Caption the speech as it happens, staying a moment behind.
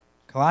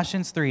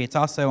Colossians 3. It's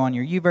also on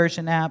your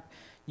YouVersion app.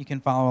 You can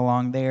follow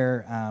along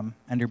there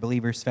under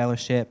Believers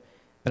Fellowship.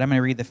 But I'm going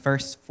to read the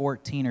first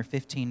 14 or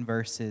 15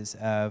 verses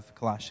of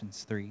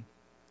Colossians 3.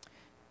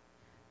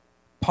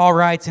 Paul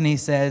writes and he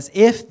says,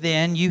 "If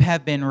then you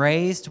have been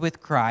raised with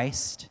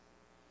Christ,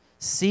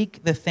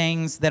 seek the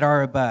things that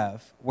are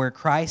above, where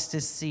Christ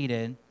is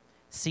seated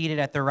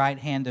at the right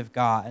hand of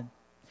God.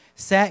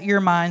 Set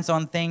your minds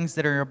on things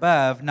that are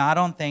above, not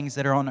on things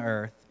that are on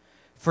earth.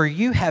 For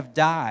you have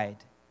died,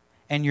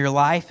 and your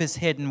life is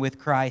hidden with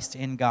Christ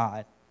in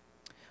God.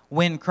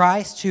 When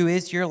Christ, who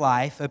is your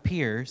life,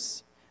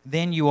 appears,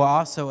 then you will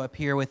also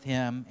appear with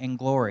him in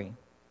glory.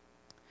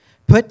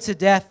 Put to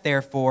death,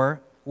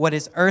 therefore, what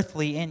is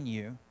earthly in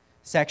you: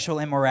 sexual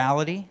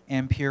immorality,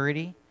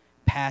 impurity,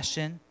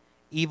 passion,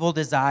 evil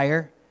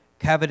desire,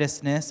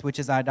 covetousness, which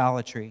is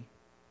idolatry.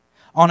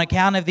 On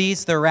account of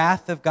these, the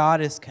wrath of God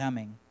is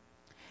coming.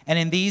 And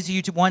in these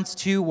you once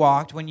too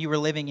walked when you were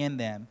living in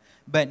them.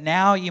 But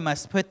now you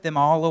must put them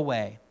all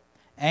away: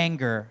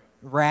 anger,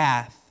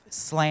 wrath,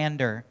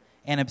 slander,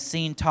 and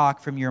obscene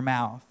talk from your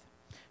mouth.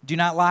 Do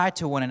not lie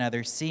to one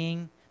another,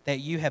 seeing that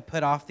you have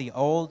put off the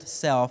old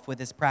self with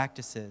its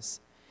practices,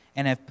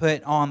 and have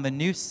put on the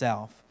new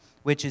self,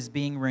 which is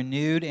being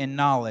renewed in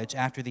knowledge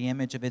after the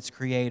image of its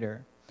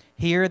Creator.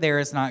 Here there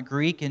is not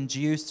Greek and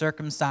Jew,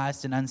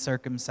 circumcised and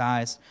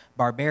uncircumcised,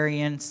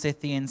 barbarian,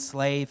 Scythian,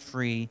 slave,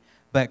 free,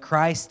 but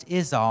Christ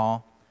is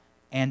all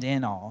and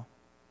in all.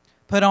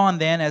 Put on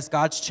then, as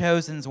God's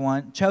chosen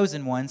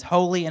ones,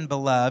 holy and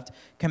beloved,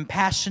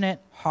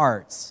 compassionate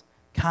hearts,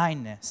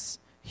 kindness,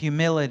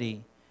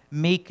 humility,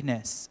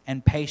 meekness,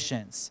 and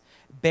patience,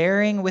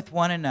 bearing with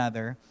one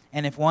another,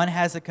 and if one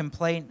has a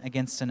complaint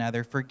against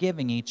another,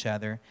 forgiving each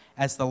other,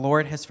 as the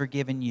Lord has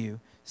forgiven you,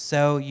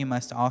 so you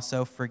must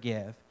also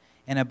forgive.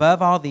 And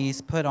above all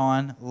these, put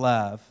on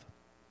love,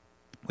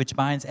 which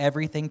binds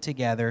everything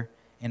together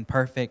in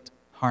perfect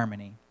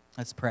harmony."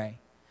 Let's pray.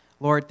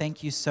 Lord,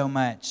 thank you so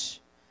much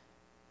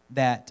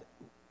that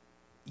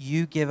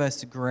you give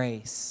us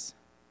grace.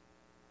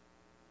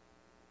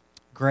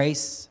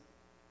 Grace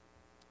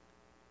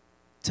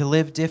to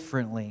live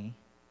differently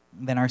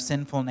than our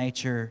sinful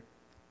nature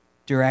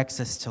directs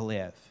us to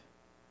live.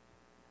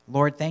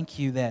 Lord, thank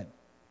you that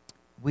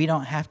we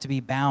don't have to be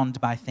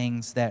bound by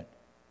things that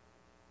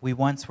we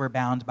once were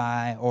bound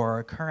by or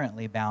are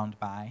currently bound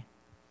by,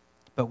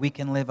 but we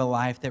can live a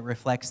life that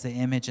reflects the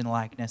image and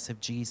likeness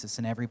of Jesus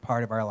in every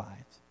part of our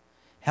lives.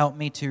 Help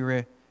me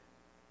to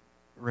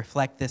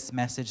reflect this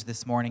message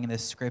this morning in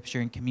this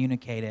scripture and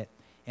communicate it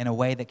in a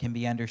way that can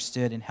be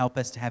understood, and help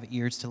us to have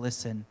ears to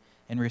listen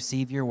and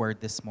receive your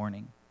word this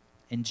morning.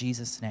 In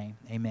Jesus' name,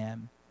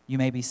 amen. You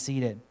may be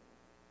seated.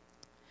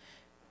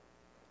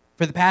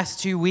 For the past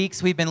 2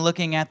 weeks, we've been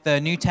looking at the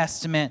New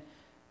Testament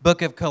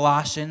book of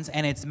Colossians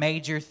and its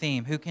major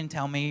theme. Who can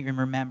tell me and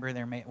remember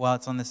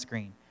it's on the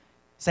screen.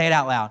 Say it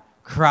out loud.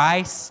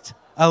 Christ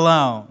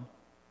alone.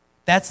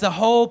 That's the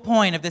whole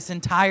point of this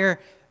entire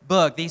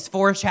book, these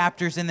 4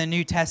 chapters in the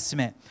New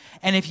Testament.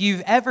 And if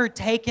you've ever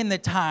taken the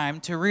time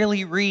to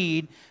really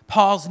read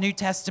Paul's New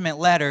Testament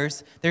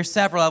letters, there's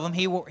several of them.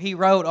 He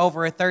wrote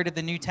over a third of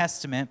the New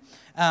Testament.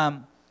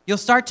 You'll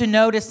start to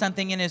notice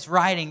something in his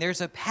writing.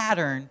 There's a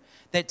pattern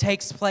that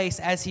takes place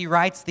as he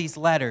writes these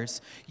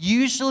letters.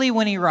 Usually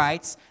when he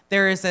writes,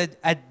 there is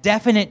a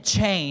definite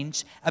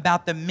change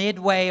about the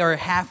midway or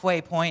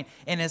halfway point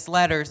in his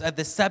letters of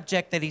the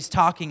subject that he's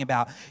talking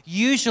about.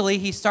 Usually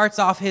he starts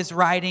off his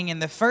writing in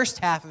the first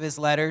half of his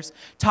letters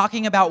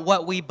talking about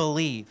what we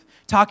believe,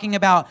 talking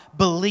about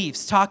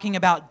beliefs, talking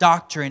about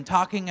doctrine,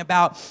 talking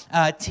about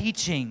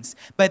teachings.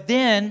 But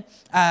then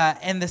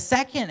in the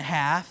second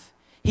half,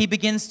 he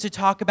begins to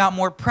talk about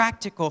more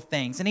practical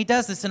things. And he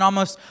does this in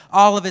almost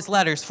all of his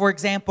letters. For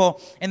example,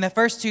 in the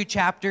first 2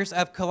 chapters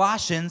of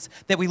Colossians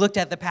that we looked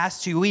at the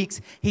past 2 weeks,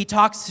 he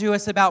talks to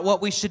us about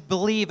what we should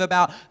believe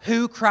about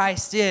who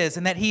Christ is,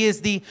 and that he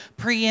is the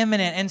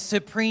preeminent and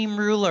supreme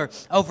ruler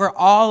over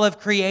all of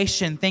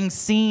creation, things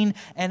seen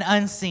and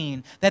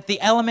unseen. That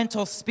the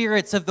elemental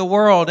spirits of the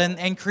world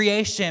and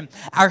creation,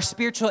 our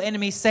spiritual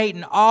enemy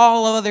Satan,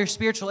 all other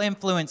spiritual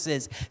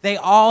influences, they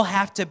all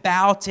have to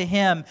bow to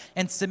him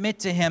and submit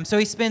to him. So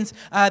he spends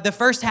the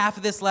first half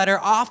of this letter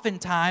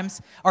oftentimes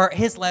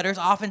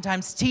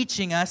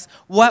teaching us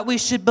what we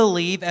should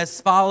believe as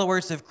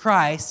followers of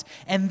Christ.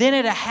 And then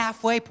at a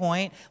halfway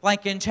point,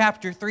 like in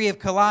chapter 3 of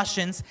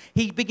Colossians,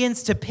 he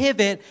begins to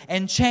pivot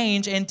and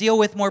change and deal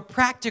with more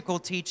practical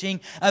teaching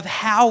of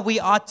how we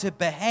ought to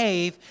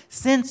behave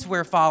since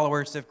we're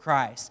followers of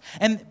Christ.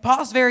 And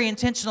Paul's very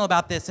intentional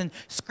about this, and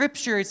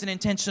Scripture is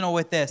intentional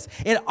with this.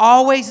 It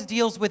always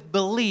deals with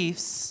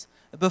beliefs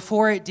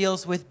before it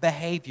deals with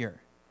behavior.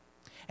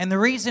 And the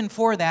reason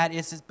for that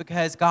is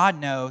because God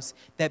knows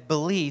that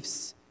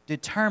beliefs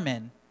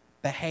determine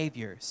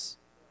behaviors.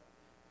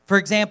 For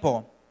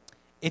example,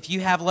 if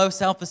you have low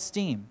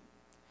self-esteem,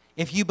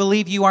 if you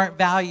believe you aren't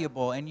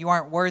valuable and you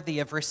aren't worthy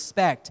of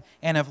respect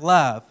and of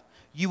love,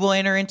 you will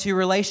enter into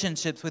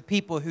relationships with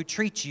people who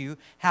treat you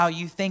how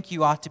you think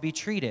you ought to be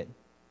treated.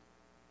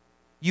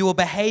 You will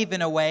behave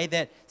in a way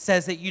that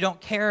says that you don't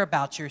care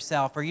about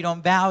yourself or you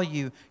don't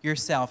value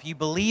yourself. You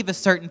believe a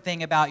certain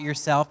thing about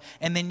yourself,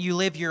 and then you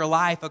live your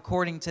life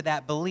according to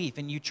that belief,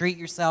 and you treat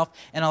yourself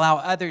and allow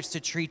others to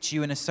treat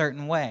you in a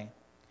certain way.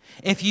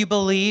 If you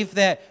believe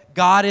that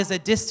God is a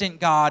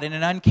distant God and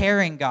an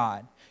uncaring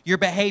God, your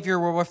behavior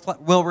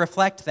will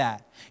reflect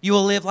that. You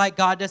will live like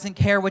God doesn't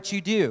care what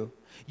you do.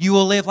 You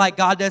will live like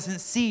God doesn't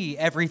see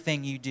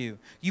everything you do.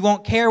 You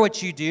won't care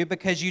what you do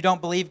because you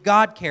don't believe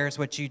God cares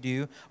what you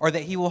do or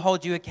that He will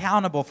hold you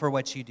accountable for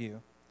what you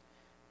do.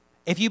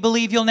 If you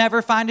believe you'll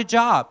never find a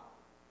job,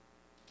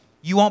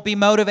 you won't be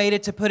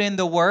motivated to put in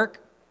the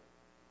work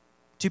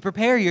to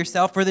prepare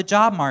yourself for the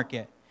job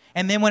market.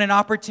 And then when an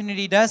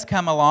opportunity does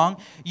come along,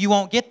 you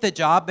won't get the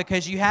job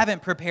because you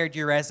haven't prepared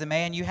your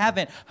resume and you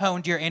haven't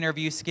honed your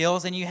interview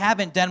skills and you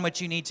haven't done what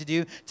you need to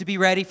do to be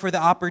ready for the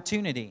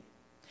opportunity.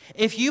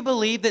 If you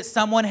believe that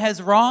someone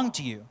has wronged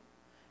you,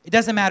 it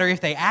doesn't matter if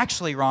they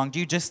actually wronged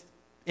you, just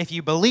if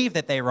you believe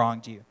that they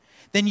wronged you,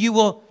 then you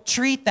will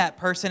treat that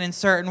person in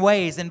certain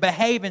ways and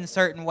behave in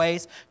certain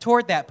ways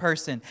toward that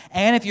person.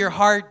 And if you're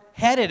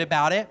hard-headed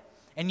about it,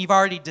 and you've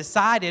already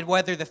decided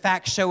whether the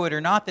facts show it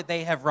or not that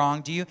they have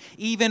wronged you,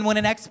 even when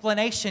an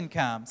explanation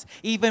comes,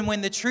 even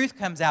when the truth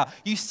comes out,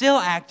 you still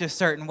act a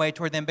certain way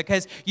toward them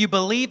because you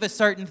believe a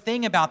certain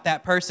thing about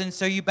that person,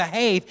 so you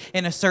behave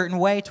in a certain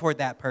way toward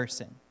that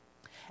person.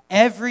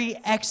 Every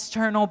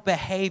external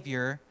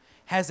behavior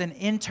has an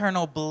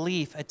internal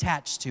belief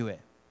attached to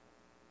it.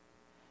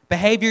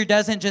 Behavior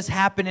doesn't just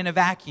happen in a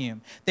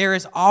vacuum. There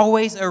is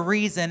always a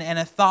reason and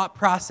a thought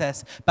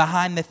process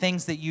behind the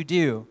things that you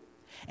do.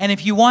 And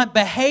if you want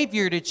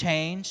behavior to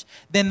change,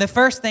 then the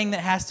first thing that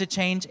has to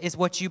change is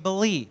what you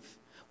believe,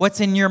 what's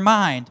in your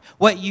mind,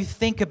 what you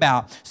think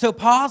about. So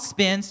Paul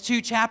spends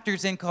 2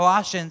 chapters in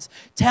Colossians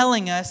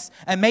telling us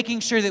and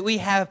making sure that we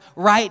have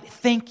right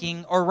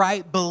thinking or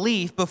right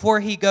belief before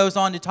he goes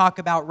on to talk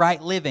about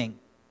right living.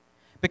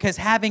 Because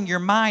having your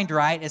mind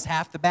right is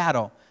half the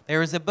battle. There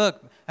was a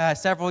book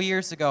several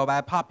years ago by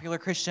a popular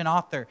Christian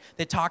author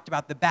that talked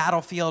about the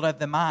battlefield of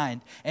the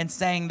mind and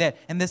saying that,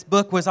 and this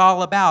book was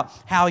all about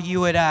how you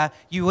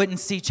wouldn't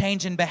see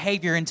change in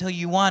behavior until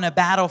you won a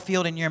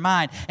battlefield in your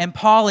mind. And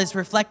Paul is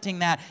reflecting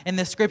that in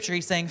the scripture.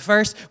 He's saying,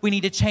 first, we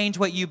need to change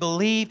what you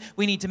believe.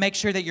 We need to make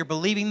sure that you're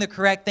believing the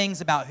correct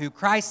things about who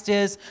Christ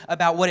is,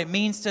 about what it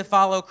means to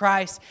follow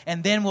Christ,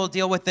 and then we'll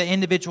deal with the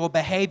individual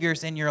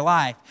behaviors in your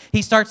life.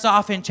 He starts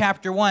off in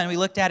chapter 1. We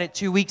looked at it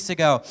 2 weeks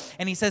ago,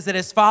 and he says that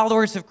as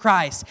followers of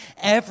Christ,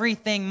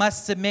 everything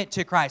must submit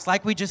to Christ,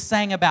 like we just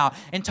sang about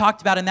and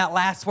talked about in that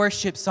last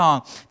worship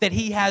song, that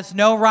he has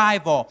no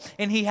rival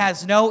and he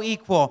has no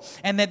equal,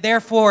 and that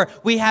therefore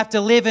we have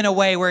to live in a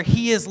way where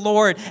he is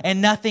Lord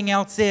and nothing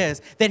else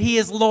is, that he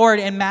is Lord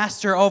and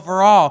master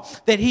over all,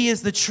 that he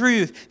is the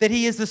truth, that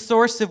he is the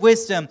source of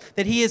wisdom,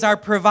 that he is our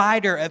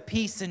provider of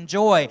peace and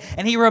joy.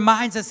 And he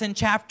reminds us in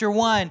chapter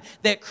 1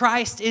 that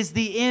Christ is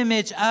the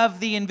image of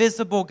the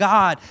invisible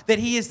God, that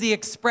he is the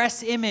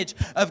express image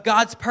of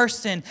God's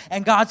person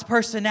and God's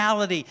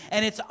personality.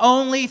 And it's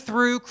only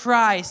through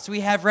Christ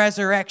we have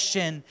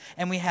resurrection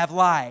and we have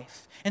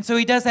life. And so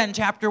he does that in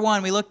chapter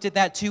 1. We looked at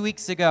that 2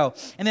 weeks ago.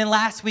 And then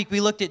last week we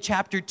looked at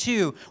chapter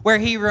 2, where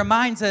he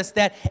reminds us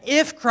that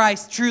if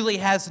Christ truly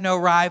has no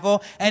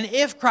rival, and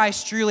if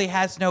Christ truly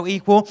has no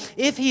equal,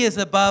 if he is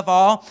above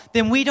all,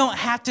 then we don't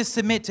have to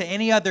submit to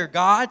any other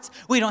gods.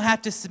 We don't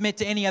have to submit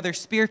to any other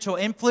spiritual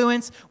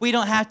influence. We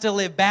don't have to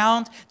live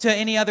bound to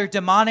any other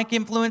demonic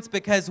influence,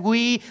 because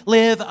we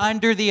live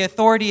under the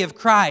authority of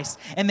Christ,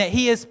 and that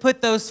he has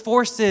put those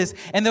forces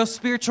and those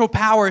spiritual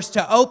powers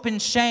to open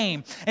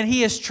shame, and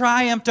he has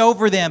triumphed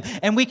over them,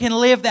 and we can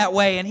live that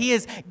way, and he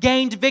has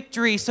gained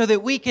victory so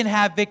that we can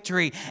have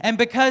victory. And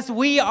because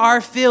we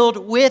are filled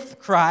with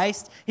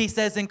Christ, he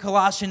says in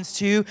Colossians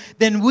 2,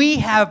 then we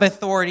have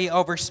authority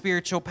over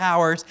spiritual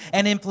powers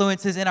and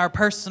influences in our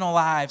personal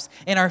lives,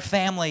 in our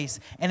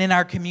families, and in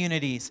our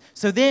communities.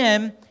 So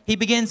then he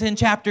begins in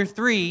chapter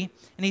 3,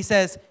 and he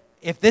says,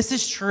 if this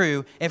is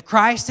true, if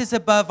Christ is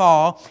above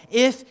all,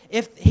 if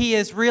he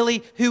is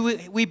really who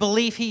we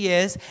believe he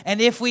is, and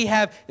if he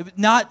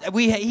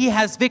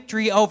has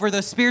victory over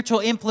the spiritual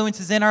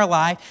influences in our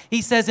life,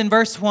 he says in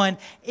verse 1,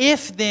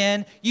 if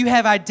then you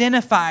have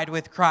identified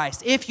with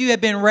Christ, if you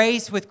have been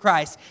raised with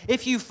Christ,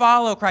 if you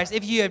follow Christ,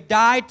 if you have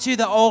died to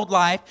the old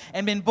life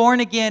and been born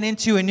again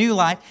into a new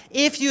life,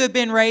 if you have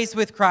been raised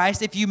with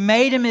Christ, if you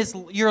made him as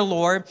your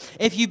Lord,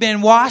 if you've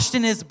been washed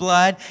in his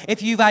blood,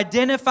 if you've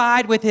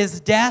identified with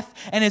his death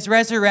and his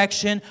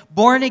resurrection,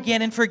 born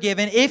again and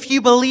forgiven, if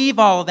you believe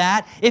all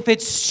that, if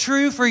it's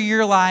true for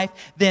your life,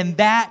 then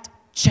that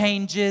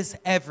changes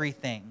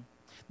everything.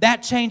 That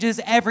changes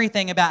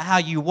everything about how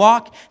you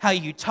walk, how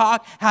you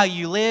talk, how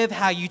you live,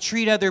 how you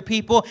treat other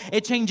people.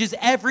 It changes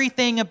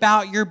everything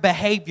about your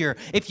behavior.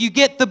 If you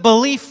get the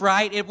belief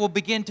right, it will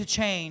begin to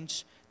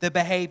change the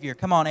behavior.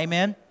 Come on,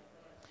 amen?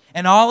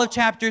 And all of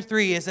chapter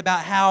 3 is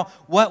about how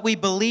what we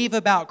believe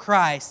about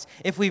Christ,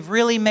 if we've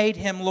really made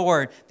him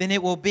Lord, then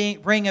it will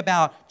bring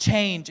about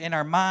change in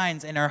our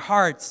minds, in our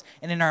hearts,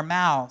 and in our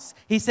mouths.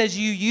 He says,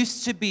 you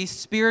used to be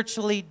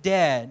spiritually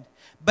dead,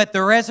 but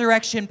the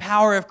resurrection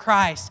power of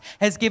Christ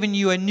has given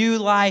you a new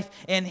life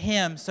in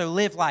him, so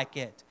live like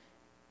it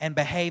and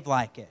behave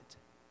like it.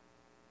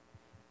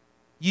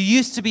 You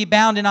used to be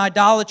bound in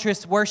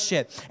idolatrous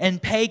worship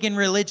and pagan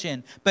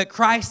religion, but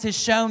Christ has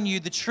shown you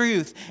the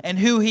truth and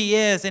who he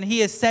is, and he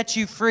has set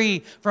you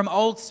free from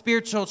old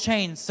spiritual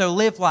chains, so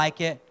live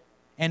like it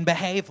and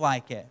behave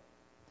like it.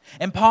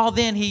 And Paul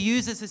then, he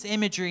uses this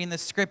imagery in the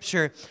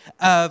scripture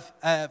of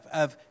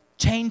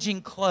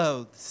changing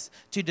clothes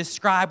to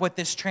describe what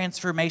this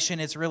transformation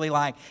is really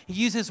like. He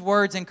uses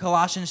words in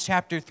Colossians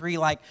chapter 3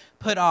 like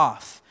put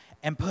off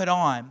and put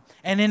on.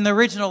 And in the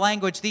original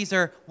language, these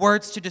are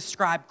words to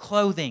describe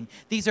clothing.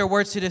 These are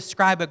words to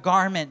describe a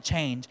garment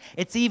change.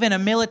 It's even a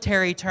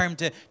military term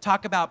to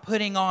talk about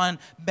putting on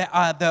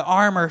the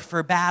armor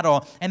for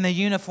battle and the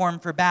uniform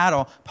for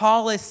battle.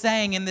 Paul is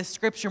saying in this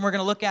scripture, and we're going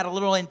to look at a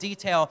little in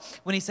detail,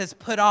 when he says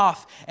put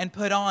off and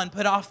put on,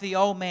 put off the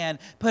old man,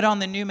 put on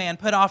the new man,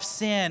 put off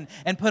sin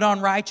and put on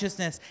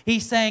righteousness.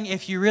 He's saying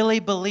if you really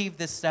believe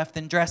this stuff,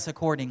 then dress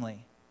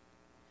accordingly.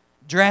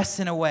 Dress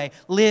in a way,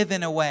 live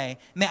in a way.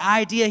 And the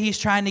idea he's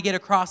trying to get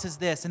across is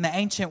this: in the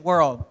ancient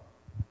world,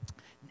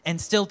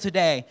 and still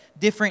today,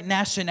 different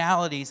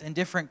nationalities and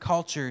different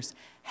cultures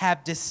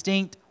have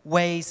distinct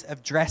ways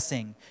of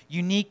dressing,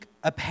 unique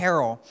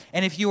apparel.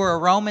 And if you were a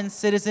Roman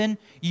citizen,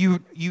 you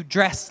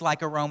dressed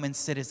like a Roman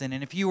citizen.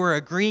 And if you were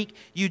a Greek,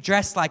 you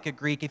dressed like a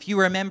Greek. If you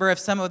were a member of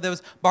some of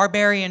those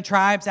barbarian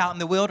tribes out in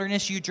the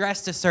wilderness, you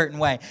dressed a certain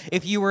way.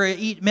 If you were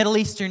a Middle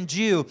Eastern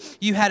Jew,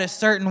 you had a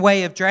certain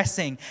way of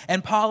dressing.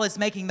 And Paul is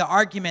making the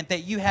argument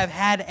that you have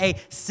had a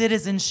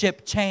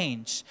citizenship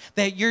change,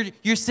 that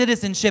your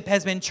citizenship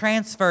has been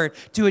transferred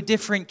to a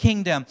different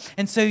kingdom.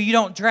 And so you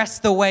don't dress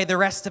the way the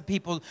rest of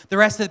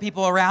the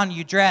people around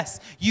you dress.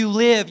 You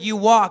live, you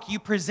walk, you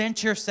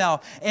present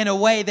yourself in a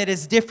way that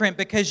is different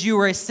because you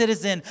are a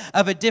citizen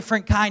of a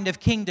different kind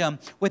of kingdom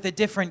with a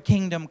different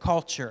kingdom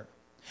culture.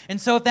 And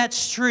so if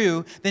that's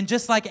true, then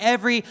just like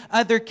every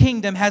other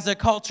kingdom has a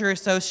culture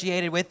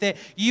associated with it,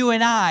 you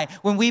and I,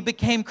 when we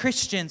became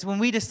Christians, when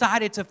we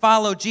decided to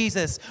follow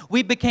Jesus,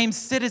 we became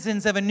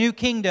citizens of a new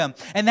kingdom.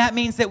 And that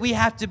means that we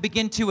have to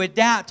begin to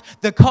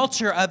adapt the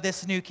culture of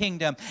this new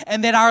kingdom.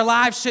 And that our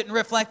lives shouldn't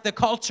reflect the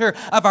culture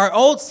of our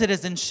old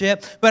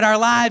citizenship, but our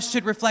lives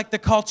should reflect the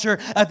culture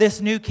of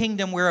this new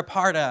kingdom we're a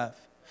part of.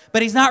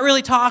 But he's not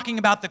really talking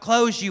about the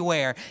clothes you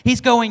wear. He's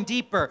going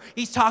deeper.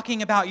 He's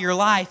talking about your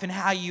life and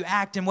how you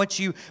act and what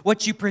you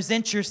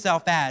present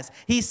yourself as.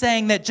 He's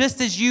saying that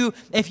just as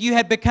if you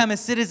had become a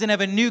citizen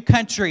of a new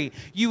country,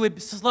 you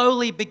would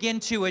slowly begin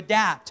to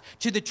adapt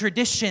to the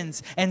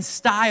traditions and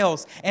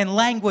styles and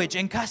language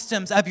and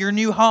customs of your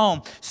new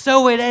home.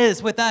 So it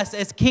is with us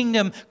as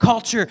kingdom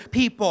culture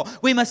people.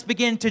 We must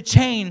begin to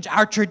change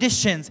our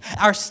traditions,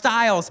 our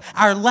styles,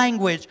 our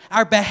language,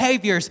 our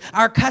behaviors,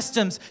 our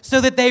customs,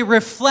 so that they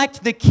reflect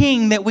the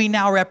king that we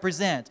now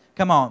represent.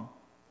 Come on.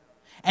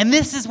 And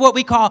this is what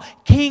we call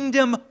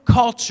kingdom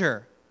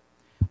culture.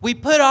 We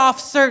put off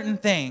certain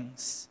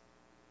things.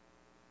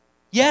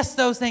 Yes,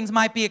 those things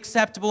might be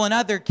acceptable in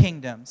other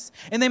kingdoms,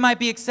 and they might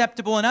be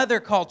acceptable in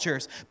other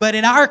cultures. But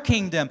in our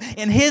kingdom,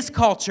 in his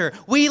culture,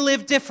 we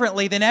live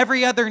differently than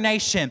every other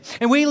nation,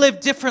 and we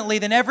live differently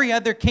than every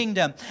other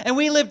kingdom, and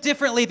we live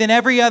differently than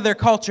every other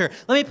culture.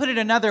 Let me put it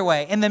another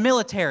way. In the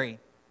military,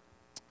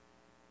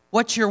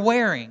 what you're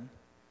wearing,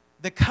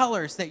 the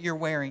colors that you're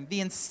wearing,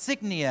 the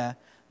insignia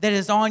that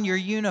is on your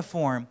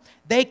uniform,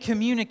 they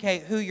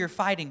communicate who you're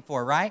fighting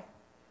for, right?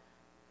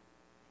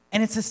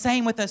 And it's the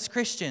same with us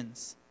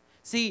Christians.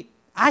 See,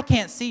 I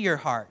can't see your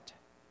heart.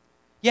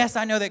 Yes,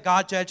 I know that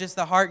God judges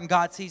the heart and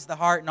God sees the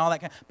heart and all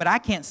that, but I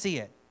can't see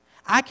it.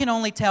 I can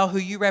only tell who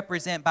you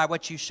represent by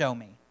what you show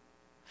me.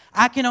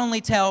 I can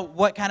only tell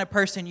what kind of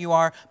person you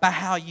are by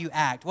how you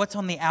act, what's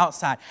on the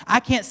outside. I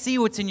can't see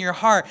what's in your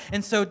heart.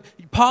 And so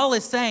Paul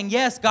is saying,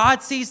 yes,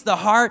 God sees the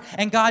heart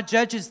and God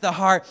judges the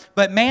heart,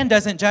 but man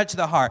doesn't judge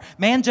the heart.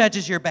 Man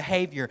judges your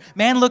behavior.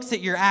 Man looks at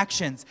your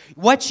actions.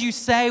 What you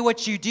say,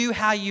 what you do,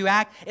 how you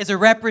act is a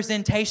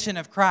representation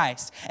of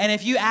Christ. And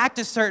if you act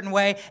a certain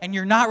way and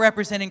you're not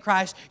representing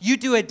Christ, you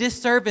do a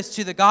disservice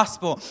to the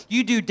gospel.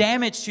 You do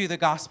damage to the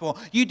gospel.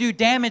 You do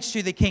damage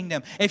to the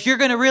kingdom. If you're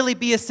going to really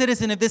be a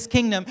citizen of this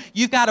kingdom,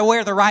 you've got to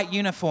wear the right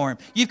uniform.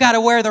 You've got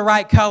to wear the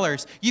right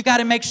colors. You've got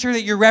to make sure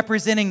that you're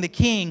representing the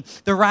king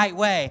the right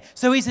way.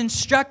 So he's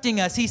instructing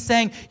us. He's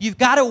saying you've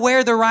got to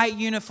wear the right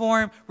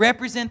uniform,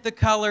 represent the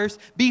colors,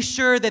 be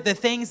sure that the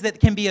things that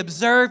can be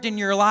observed in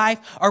your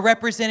life are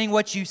representing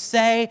what you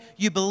say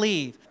you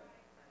believe.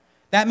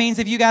 That means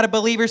if you got a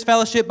Believers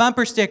Fellowship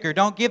bumper sticker,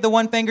 don't give the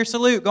one finger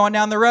salute going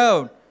down the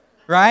road,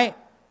 right?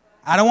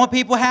 I don't want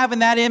people having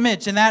that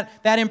image and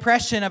that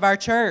impression of our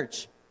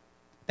church.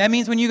 That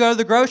means when you go to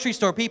the grocery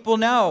store, people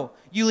know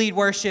you lead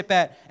worship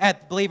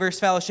at Believers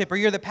Fellowship, or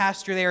you're the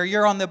pastor there, or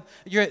you're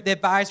the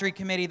advisory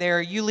committee there,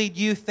 or you lead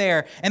youth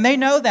there. And they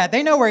know that.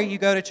 They know where you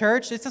go to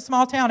church. It's a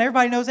small town.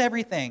 Everybody knows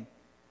everything.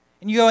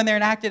 And you go in there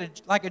and act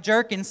like a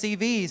jerk in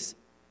CVs.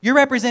 You're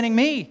representing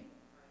me.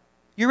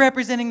 You're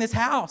representing this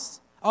house.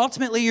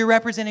 Ultimately, you're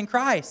representing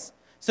Christ.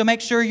 So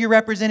make sure you're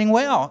representing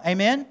well.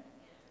 Amen?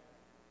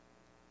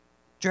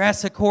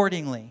 Dress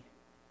accordingly.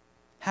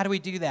 How do we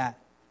do that?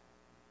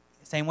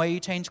 Same way you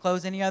change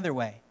clothes any other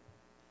way.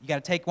 You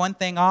got to take one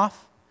thing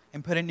off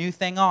and put a new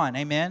thing on.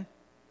 Amen?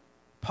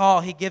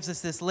 Paul, he gives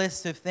us this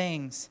list of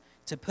things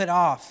to put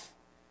off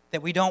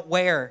that we don't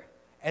wear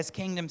as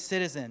kingdom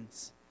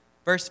citizens.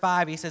 Verse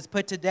 5, he says,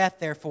 put to death,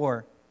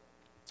 therefore,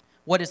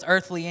 what is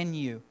earthly in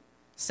you: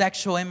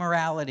 sexual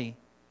immorality,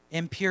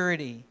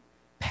 impurity,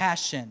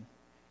 passion,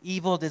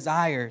 evil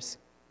desires,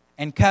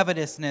 and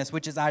covetousness,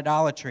 which is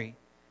idolatry.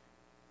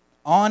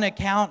 On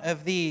account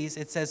of these,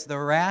 it says, the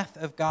wrath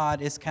of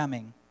God is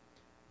coming.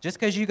 Just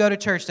because you go to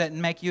church doesn't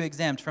make you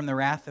exempt from the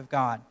wrath of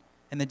God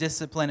and the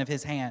discipline of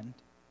His hand.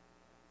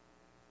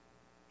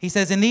 He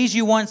says, in these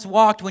you once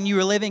walked when you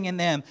were living in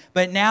them,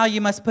 but now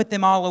you must put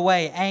them all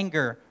away: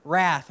 anger,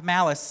 wrath,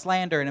 malice,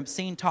 slander, and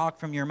obscene talk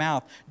from your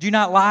mouth. Do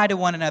not lie to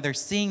one another,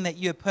 seeing that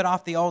you have put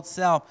off the old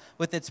self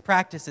with its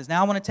practices.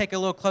 Now I want to take a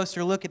little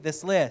closer look at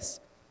this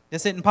list.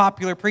 This isn't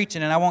popular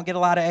preaching, and I won't get a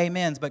lot of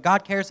amens, but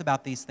God cares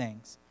about these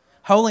things.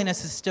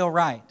 Holiness is still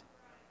right.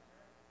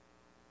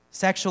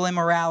 Sexual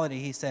immorality,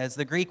 he says.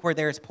 The Greek word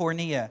there is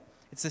porneia.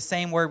 It's the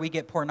same word we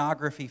get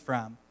pornography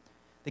from.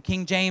 The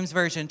King James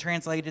Version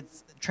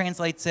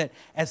translates it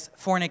as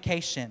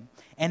fornication.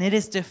 And it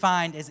is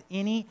defined as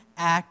any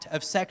act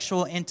of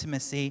sexual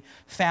intimacy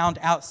found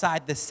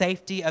outside the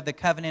safety of the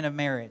covenant of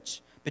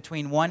marriage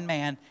between one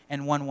man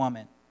and one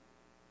woman.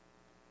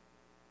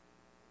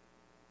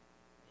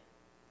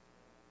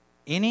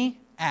 Any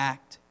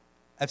act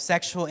of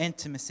sexual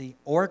intimacy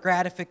or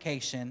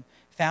gratification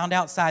found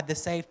outside the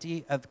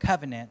safety of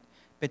covenant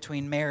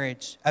between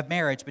marriage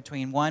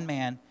between one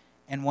man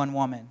and one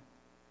woman.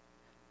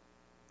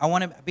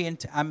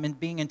 I'm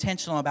being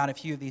intentional about a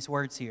few of these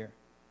words here.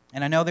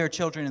 And I know there are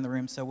children in the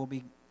room, so we'll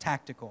be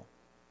tactical.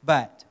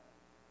 But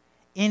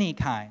any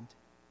kind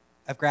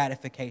of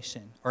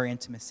gratification or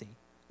intimacy,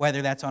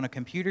 whether that's on a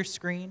computer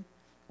screen,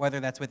 whether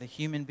that's with a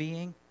human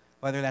being,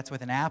 whether that's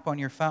with an app on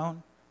your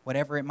phone,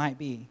 whatever it might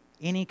be,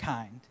 any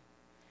kind,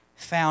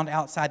 found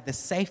outside the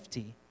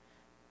safety.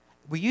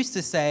 We used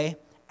to say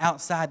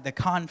outside the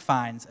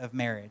confines of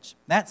marriage.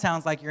 That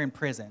sounds like you're in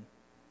prison.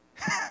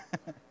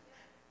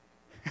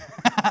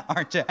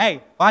 Aren't you?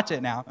 Hey, watch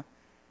it now.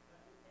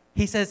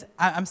 He says,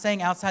 I'm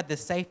saying outside the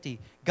safety.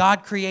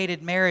 God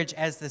created marriage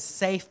as the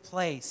safe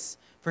place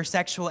for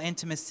sexual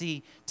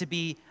intimacy to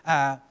be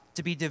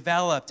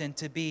developed and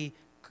to be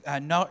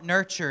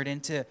nurtured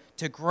and to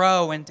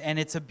grow. And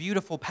it's a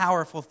beautiful,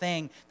 powerful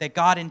thing that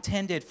God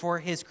intended for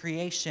His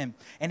creation.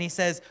 And he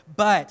says,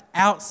 but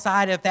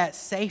outside of that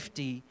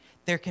safety,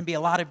 there can be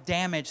a lot of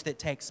damage that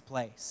takes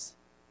place.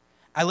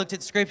 I looked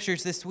at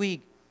scriptures this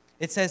week.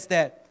 It says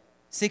that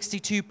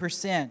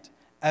 62%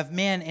 of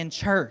men in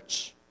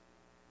church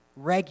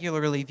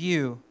regularly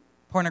view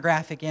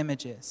pornographic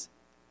images.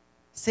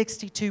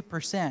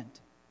 62%.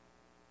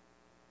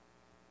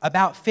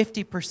 About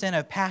 50%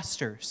 of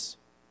pastors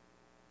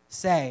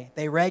say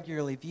they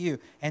regularly view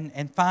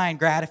and find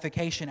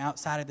gratification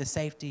outside of the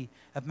safety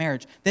of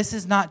marriage. This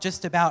is not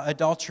just about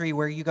adultery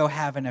where you go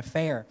have an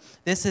affair.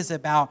 This is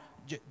about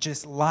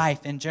just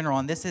life in general.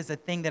 And this is a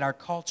thing that our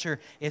culture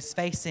is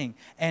facing.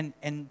 And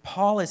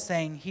Paul is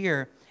saying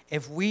here,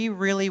 if we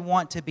really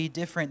want to be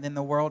different than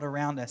the world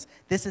around us,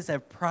 this is a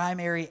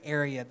primary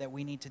area that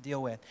we need to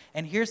deal with.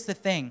 And here's the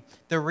thing.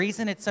 The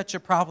reason it's such a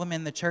problem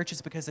in the church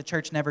is because the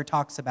church never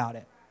talks about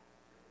it.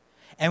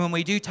 And when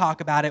we do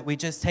talk about it, we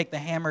just take the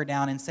hammer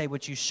down and say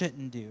what you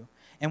shouldn't do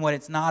and what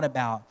it's not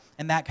about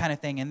and that kind of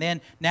thing. And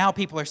then now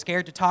people are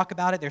scared to talk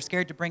about it. They're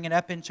scared to bring it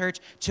up in church.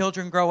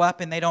 Children grow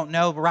up and they don't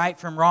know right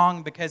from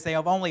wrong because they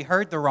have only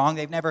heard the wrong.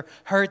 They've never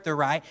heard the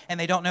right. And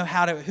they don't know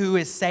who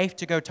is safe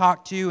to go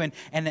talk to and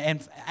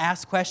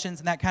ask questions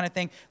and that kind of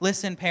thing.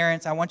 Listen,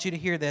 parents, I want you to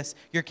hear this.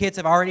 Your kids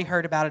have already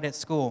heard about it at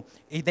school.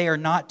 They are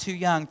not too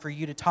young for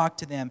you to talk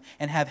to them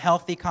and have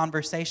healthy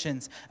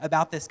conversations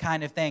about this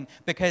kind of thing.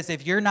 Because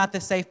if you're not the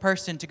safe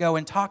person to go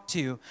and talk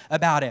to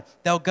about it,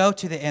 they'll go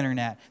to the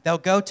internet. They'll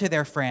go to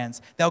their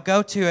friends. They'll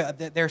go to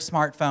their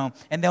smartphone,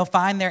 and they'll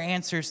find their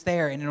answers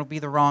there, and it'll be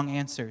the wrong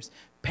answers.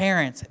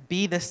 Parents,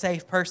 be the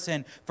safe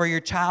person for your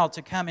child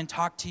to come and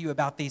talk to you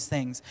about these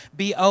things.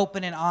 Be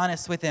open and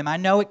honest with them. I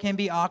know it can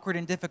be awkward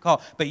and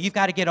difficult, but you've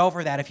got to get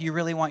over that if you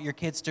really want your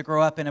kids to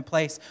grow up in a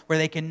place where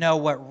they can know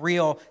what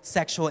real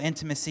sexual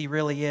intimacy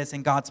really is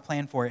and God's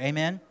plan for it.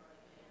 Amen?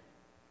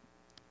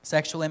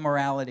 Sexual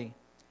immorality,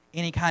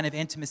 any kind of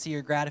intimacy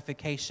or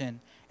gratification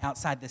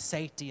outside the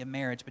safety of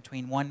marriage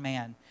between one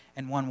man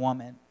and one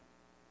woman.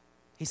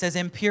 He says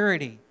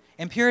impurity.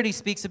 Impurity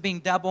speaks of being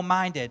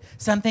double-minded.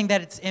 Something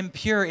that it's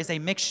impure is a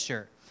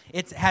mixture.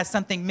 It has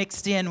something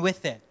mixed in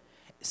with it.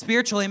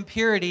 Spiritual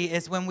impurity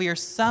is when we are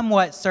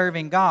somewhat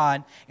serving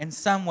God and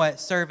somewhat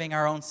serving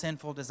our own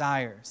sinful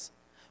desires,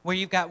 where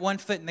you've got one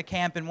foot in the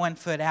camp and one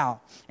foot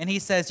out. And he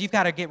says you've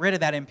got to get rid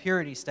of that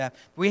impurity stuff.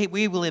 We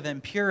live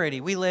in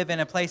purity. We live in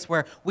a place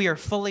where we are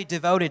fully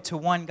devoted to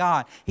one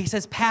God. He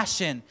says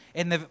passion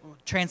in the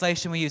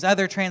translation we use.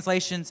 Other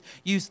translations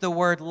use the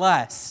word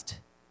lust.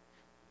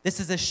 This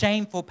is a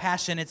shameful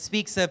passion. It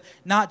speaks of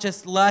not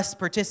just lust,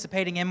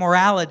 participating in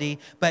immorality,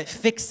 but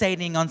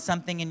fixating on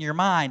something in your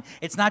mind.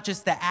 It's not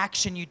just the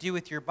action you do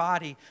with your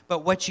body,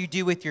 but what you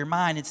do with your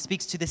mind. It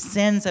speaks to the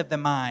sins of the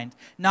mind,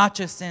 not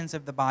just sins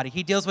of the body.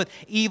 He deals with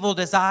evil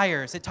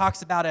desires. It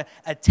talks about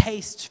a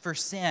taste for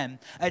sin,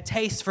 a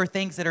taste for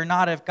things that are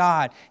not of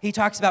God. He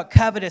talks about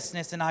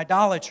covetousness and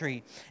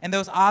idolatry. And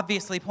those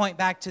obviously point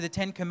back to the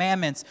Ten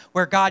Commandments,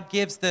 where God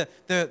gives the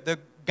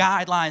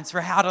guidelines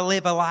for how to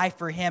live a life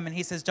for Him. And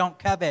He says, don't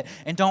covet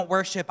and don't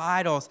worship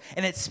idols.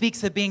 And it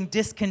speaks of being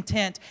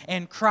discontent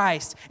in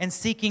Christ and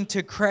seeking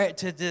to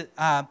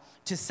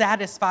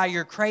satisfy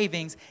your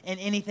cravings in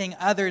anything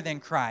other than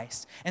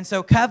Christ. And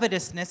so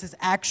covetousness is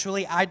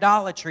actually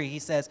idolatry, he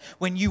says,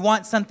 when you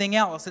want something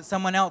else that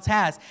someone else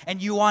has and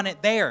you want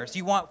it theirs.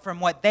 You want from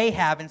what they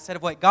have instead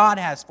of what God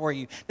has for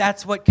you.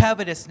 That's what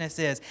covetousness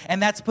is.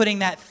 And that's putting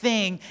that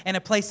thing in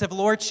a place of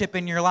lordship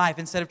in your life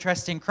instead of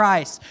trusting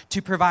Christ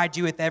to provide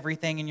you with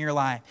everything in your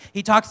life.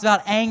 He talks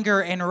about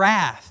anger and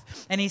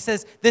wrath. And he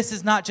says this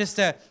is not just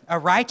a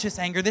righteous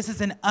anger. This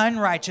is an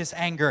unrighteous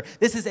anger.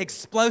 This is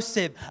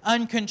explosive,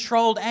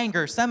 uncontrolled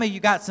anger. Some of you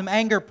got some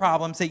anger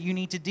problems that you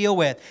need to deal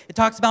with. It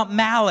talks about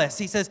malice.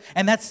 He says,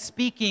 and that's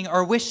speaking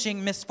or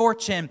wishing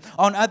misfortune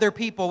on other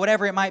people,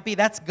 whatever it might be.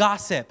 That's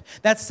gossip.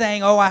 That's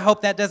saying, oh, I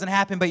hope that doesn't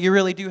happen, but you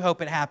really do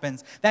hope it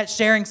happens. That's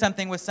sharing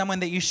something with someone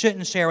that you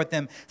shouldn't share with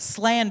them.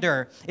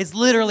 Slander is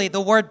literally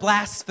the word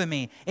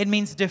blasphemy. It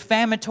means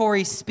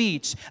defamatory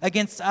speech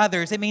against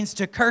others. It means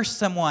to curse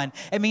someone.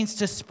 It means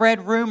to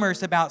spread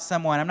rumors about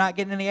someone. I'm not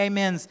getting any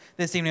amens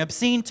this evening.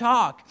 Obscene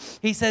talk.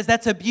 He says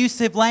that's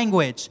abusive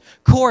language,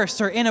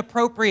 coarse or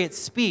inappropriate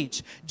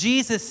speech.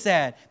 Jesus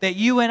said that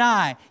you and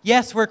I,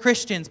 yes, we're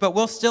Christians, but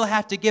we'll still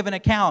have to give an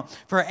account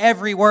for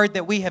every word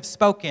that we have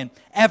spoken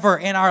ever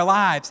in our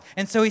lives.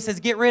 And so he says,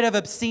 get rid of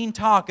obscene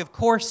talk, of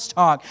coarse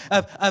talk,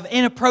 of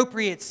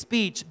inappropriate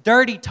speech,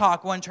 dirty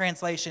talk, one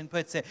translation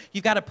puts it.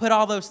 You've got to put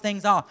all those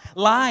things off.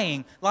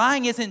 Lying.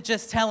 Lying isn't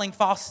just telling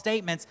false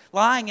statements.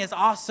 Lying is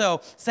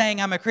also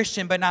saying I'm a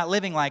Christian but not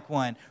living like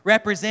one.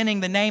 Representing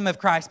the name of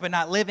Christ but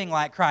not living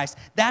like Christ.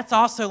 That's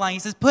also lying. He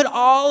says, put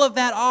all of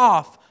that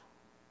off.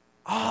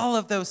 All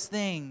of those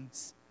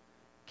things.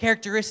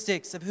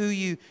 Characteristics of who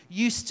you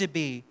used to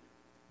be.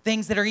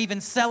 Things that are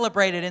even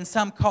celebrated in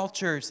some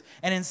cultures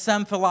and in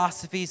some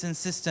philosophies and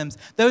systems.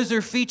 Those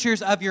are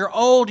features of your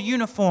old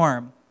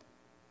uniform.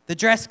 The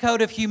dress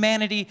code of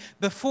humanity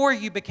before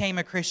you became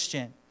a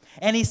Christian.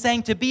 And he's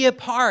saying to be a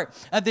part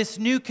of this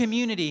new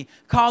community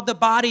called the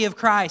body of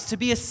Christ, to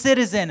be a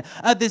citizen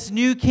of this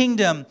new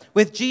kingdom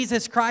with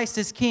Jesus Christ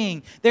as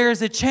King. There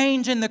is a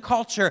change in the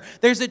culture.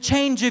 There's a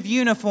change of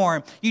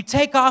uniform. You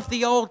take off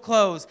the old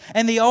clothes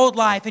and the old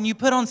life and you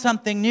put on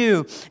something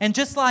new. And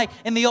just like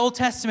in the Old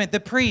Testament, the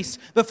priest,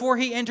 before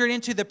he entered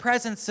into the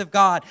presence of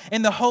God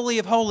in the Holy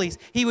of Holies,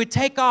 he would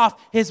take off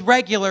his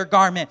regular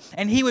garment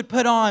and he would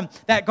put on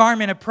that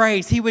garment of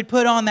praise. He would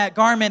put on that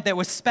garment that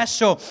was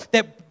special,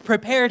 that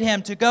prepared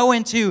him to go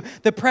into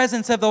the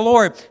presence of the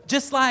Lord.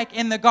 Just like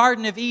in the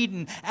Garden of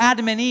Eden,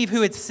 Adam and Eve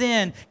who had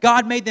sinned,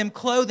 God made them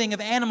clothing of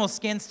animal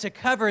skins to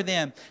cover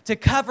them, to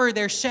cover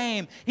their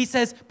shame. He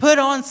says, put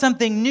on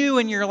something new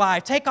in your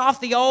life. Take off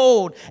the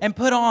old and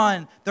put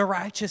on the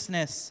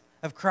righteousness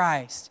of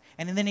Christ.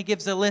 And then he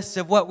gives a list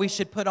of what we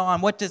should put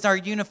on. What does our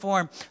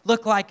uniform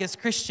look like as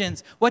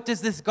Christians? What does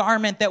this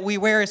garment that we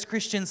wear as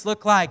Christians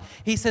look like?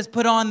 He says,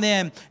 put on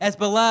them as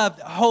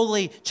beloved,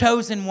 holy,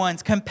 chosen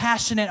ones,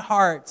 compassionate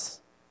hearts.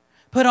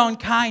 Put on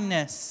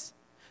kindness.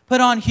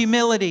 Put on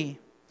humility.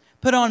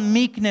 Put on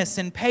meekness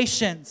and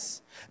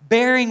patience,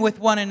 bearing with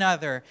one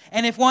another.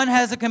 And if one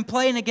has a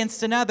complaint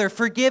against another,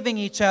 forgiving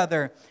each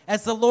other.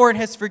 As the Lord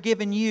has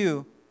forgiven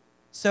you,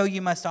 so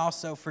you must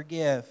also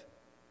forgive.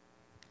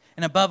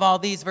 And above all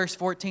these, verse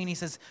 14, he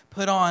says,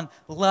 put on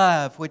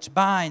love, which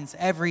binds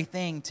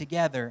everything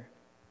together.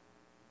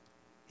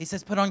 He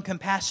says, put on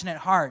compassionate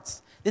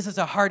hearts. This is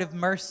a heart of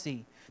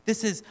mercy.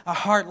 This is a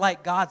heart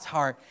like God's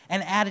heart,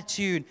 an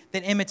attitude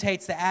that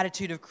imitates the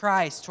attitude of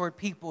Christ toward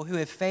people who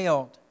have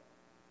failed.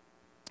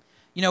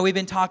 You know, we've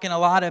been talking a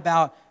lot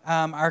about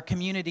our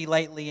community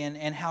lately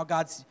and how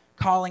God's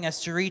calling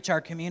us to reach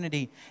our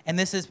community. And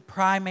this is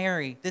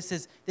primary. This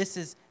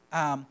is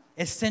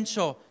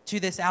essential to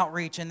this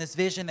outreach and this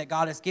vision that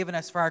God has given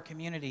us for our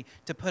community,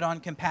 to put on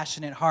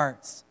compassionate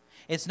hearts.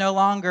 It's no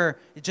longer,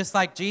 just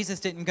like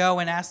Jesus didn't go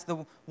and ask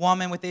the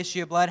woman with the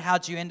issue of blood,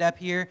 how'd you end up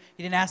here?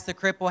 He didn't ask the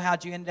cripple,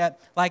 how'd you end up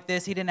like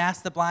this? He didn't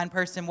ask the blind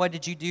person, what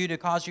did you do to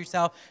cause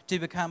yourself to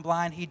become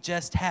blind? He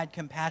just had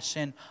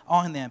compassion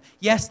on them.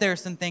 Yes, there are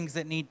some things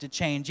that need to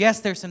change. Yes,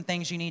 there's some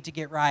things you need to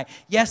get right.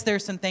 Yes,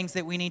 there's some things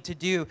that we need to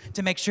do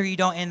to make sure you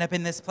don't end up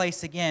in this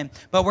place again.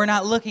 But we're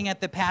not looking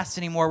at the past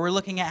anymore. We're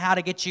looking at how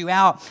to get you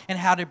out and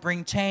how to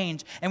bring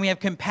change. And we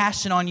have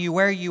compassion on you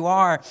where you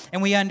are.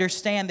 And we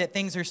understand that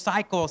things are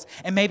cycles.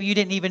 And maybe you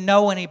didn't even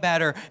know any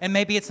better. And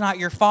maybe it's not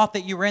your fault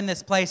that you were in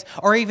this place.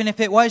 Or even if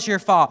it was your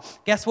fault,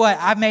 guess what?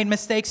 I've made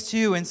mistakes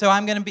too. And so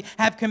I'm going to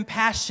have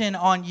compassion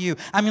on you.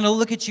 I'm going to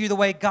look at you the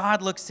way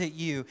God looks at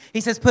you.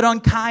 He says, put on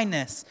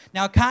kindness.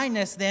 Now,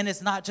 kindness then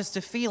is not just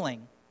a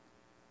feeling.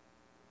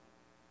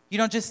 You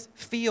don't just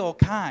feel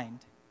kind.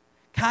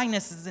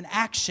 Kindness is an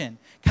action.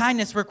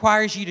 Kindness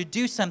requires you to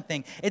do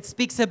something. It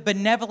speaks of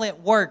benevolent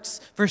works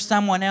for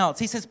someone else.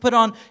 He says, put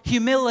on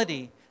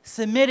humility,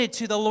 submitted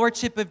to the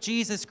lordship of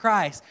Jesus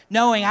Christ,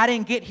 knowing I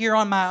didn't get here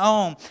on my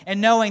own,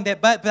 and knowing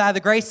that but by the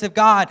grace of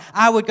God,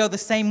 I would go the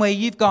same way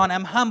you've gone.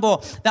 I'm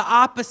humble, the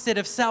opposite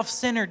of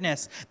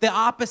self-centeredness, the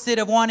opposite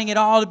of wanting it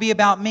all to be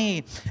about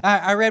me.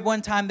 I read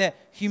one time that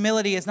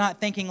humility is not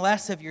thinking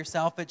less of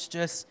yourself, it's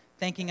just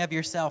thinking of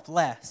yourself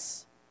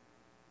less.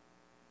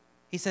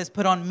 He says,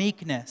 put on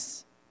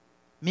meekness.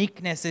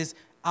 Meekness is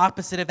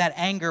opposite of that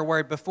anger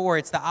word before.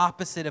 It's the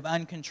opposite of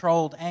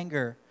uncontrolled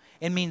anger.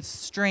 It means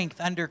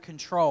strength under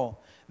control.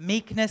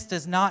 Meekness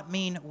does not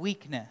mean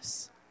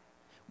weakness.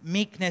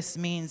 Meekness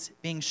means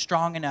being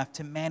strong enough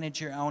to manage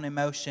your own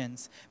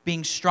emotions,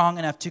 being strong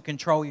enough to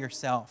control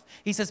yourself.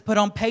 He says, put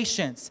on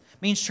patience.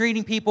 Means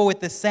treating people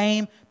with the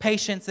same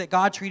patience that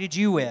God treated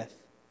you with.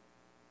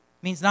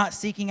 Means not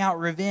seeking out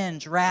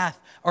revenge, wrath,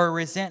 or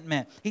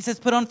resentment. He says,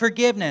 put on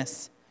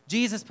forgiveness.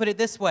 Jesus put it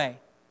this way.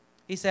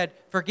 He said,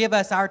 forgive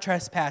us our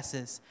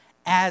trespasses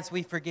as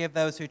we forgive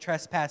those who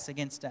trespass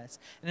against us.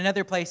 In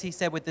another place, he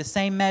said, with the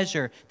same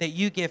measure that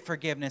you give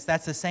forgiveness,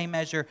 that's the same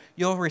measure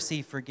you'll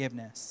receive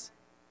forgiveness.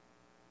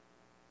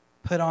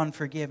 Put on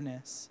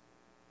forgiveness.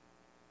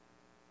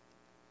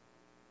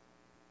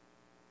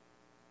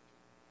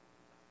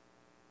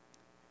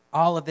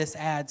 All of this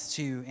adds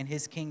to, in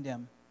his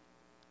kingdom,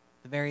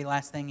 the very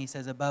last thing he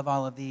says, above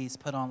all of these,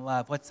 put on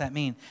love. What's that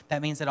mean?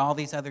 That means that all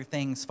these other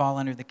things fall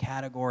under the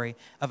category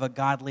of a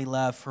godly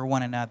love for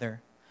one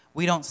another.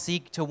 We don't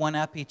seek to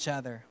one-up each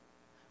other.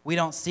 We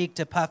don't seek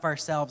to puff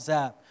ourselves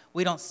up.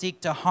 We don't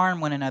seek to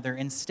harm one another.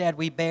 Instead,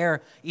 we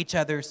bear each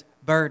other's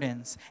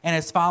burdens. And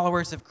as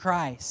followers of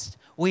Christ,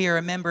 we are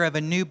a member of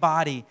a new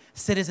body,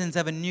 citizens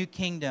of a new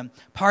kingdom,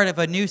 part of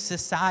a new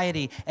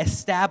society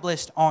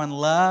established on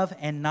love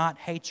and not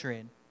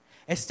hatred.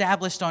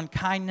 Established on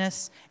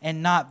kindness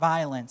and not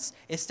violence,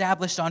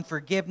 established on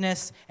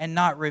forgiveness and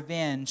not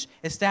revenge,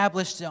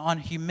 established on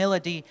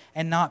humility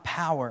and not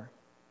power.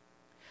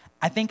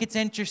 I think it's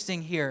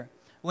interesting here,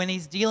 when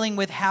he's dealing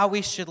with how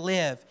we should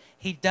live,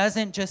 he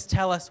doesn't just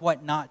tell us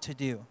what not to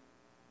do.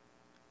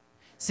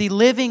 See,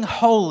 living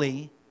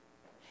holy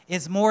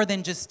is more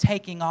than just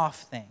taking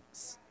off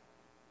things.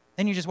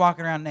 Then you're just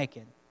walking around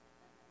naked.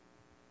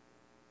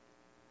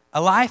 A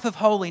life of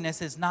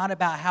holiness is not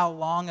about how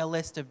long a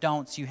list of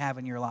don'ts you have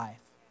in your life.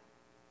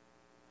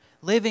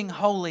 Living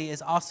holy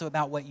is also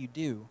about what you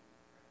do.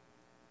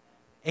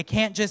 It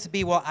can't just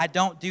be, well, I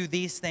don't do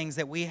these things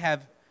that we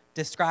have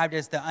described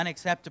as the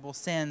unacceptable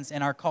sins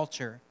in our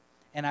culture,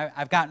 and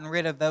I've gotten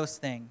rid of those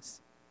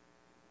things.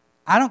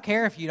 I don't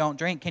care if you don't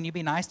drink. Can you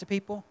be nice to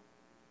people?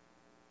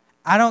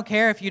 I don't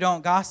care if you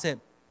don't gossip.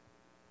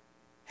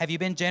 Have you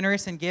been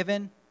generous and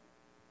given?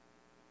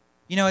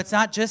 You know, it's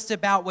not just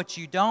about what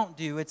you don't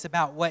do, it's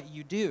about what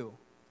you do.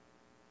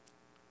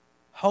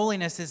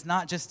 Holiness is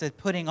not just a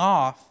putting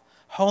off,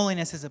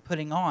 holiness is a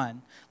putting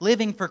on.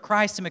 Living for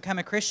Christ and become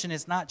a Christian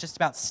is not just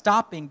about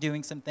stopping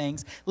doing some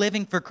things.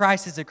 Living for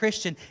Christ as a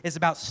Christian is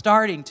about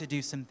starting to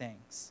do some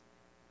things.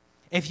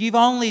 If you've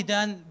only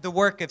done the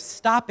work of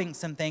stopping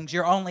some things,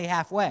 you're only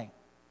halfway.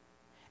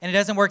 And it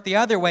doesn't work the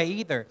other way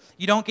either.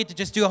 You don't get to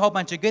just do a whole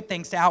bunch of good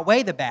things to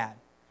outweigh the bad.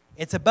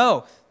 It's a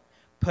both.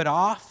 Put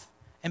off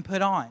and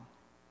put on.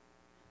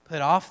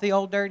 Put off the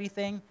old dirty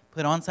thing,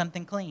 put on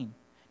something clean.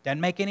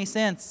 Doesn't make any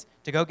sense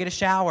to go get a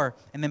shower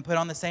and then put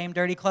on the same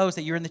dirty clothes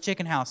that you were in the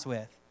chicken house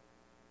with.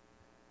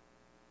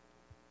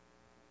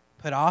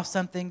 Put off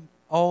something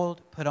old,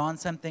 put on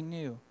something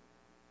new.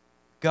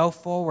 Go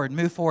forward,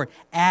 move forward,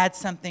 add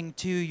something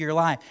to your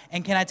life.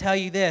 And can I tell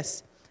you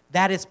this?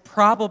 That is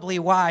probably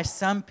why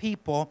some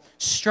people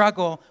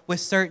struggle with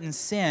certain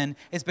sin,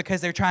 is because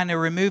they're trying to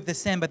remove the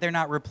sin, but they're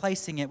not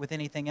replacing it with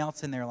anything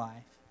else in their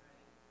life.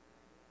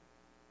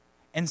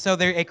 And so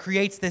it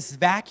creates this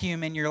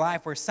vacuum in your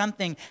life where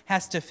something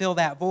has to fill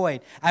that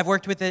void. I've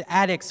worked with the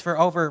addicts for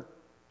over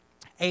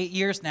 8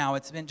 years now.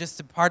 It's been just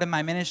a part of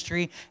my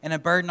ministry and a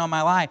burden on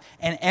my life.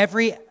 And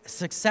every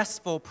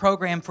successful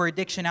program for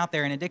addiction out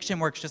there, and addiction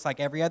works just like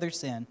every other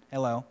sin.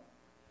 Hello.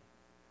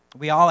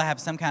 We all have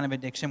some kind of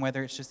addiction,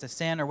 whether it's just a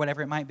sin or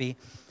whatever it might be.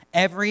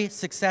 Every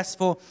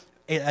successful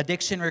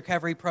addiction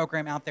recovery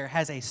program out there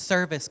has a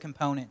service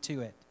component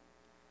to it.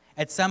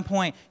 At some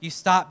point, you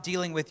stop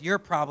dealing with your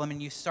problem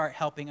and you start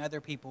helping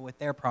other people with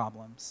their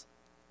problems.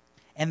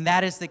 And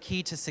that is the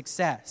key to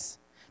success.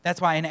 That's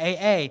why in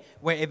AA,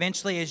 where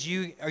eventually as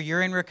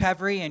you're in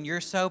recovery and you're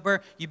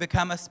sober, you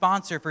become a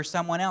sponsor for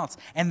someone else.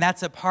 And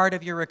that's a part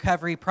of your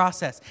recovery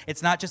process.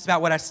 It's not just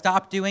about what I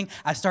stopped doing.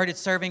 I started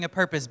serving a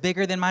purpose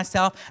bigger than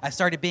myself. I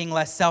started being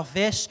less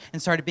selfish and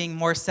started being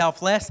more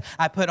selfless.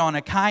 I put on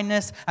a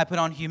kindness. I put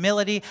on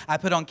humility. I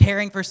put on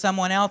caring for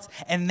someone else.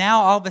 And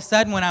now all of a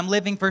sudden when I'm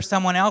living for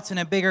someone else in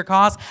a bigger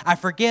cause, I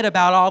forget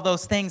about all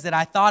those things that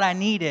I thought I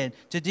needed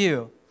to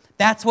do.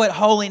 That's what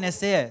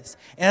holiness is.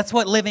 And that's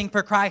what living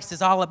for Christ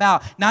is all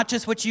about. Not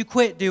just what you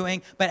quit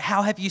doing, but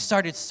how have you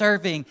started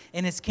serving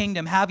in His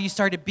kingdom? How have you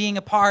started being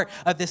a part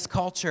of this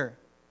culture?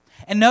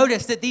 And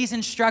notice that these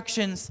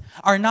instructions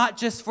are not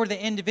just for the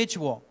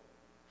individual.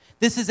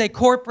 This is a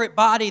corporate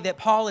body that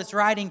Paul is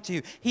writing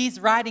to. He's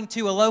writing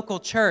to a local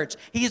church.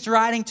 He's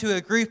writing to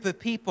a group of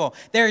people.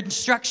 They're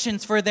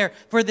instructions for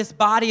this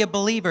body of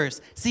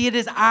believers. See, it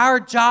is our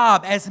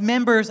job as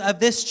members of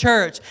this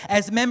church,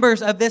 as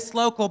members of this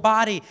local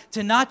body,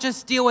 to not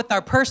just deal with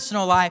our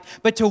personal life,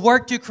 but to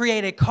work to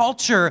create a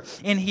culture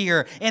in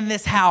here, in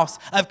this house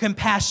of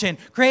compassion.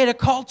 Create a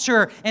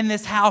culture in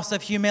this house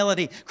of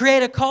humility.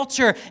 Create a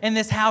culture in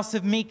this house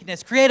of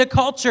meekness. Create a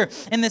culture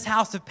in this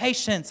house of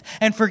patience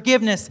and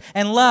forgiveness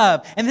and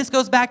love. And this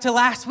goes back to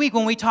last week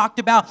when we talked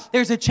about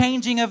there's a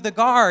changing of the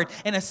guard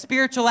and a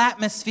spiritual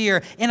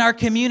atmosphere in our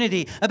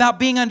community about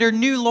being under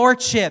new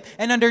lordship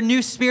and under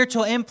new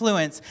spiritual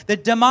influence. The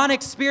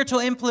demonic spiritual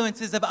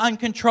influences of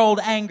uncontrolled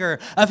anger,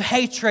 of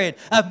hatred,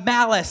 of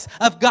malice,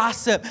 of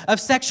gossip,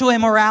 of sexual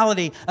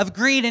immorality, of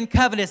greed and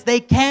covetous, they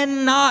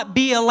cannot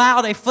be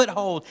allowed a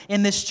foothold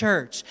in this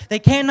church. They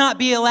cannot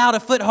be allowed a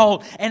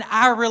foothold in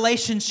our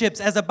relationships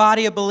as a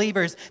body of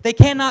believers. They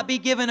cannot be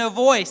given a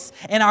voice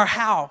in our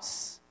house.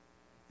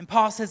 And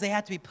Paul says they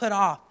have to be put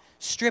off,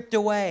 stripped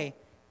away,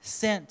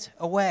 sent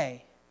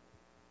away.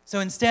 So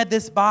instead,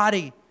 this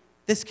body,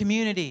 this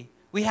community,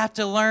 we have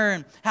to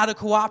learn how to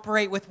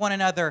cooperate with one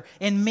another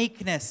in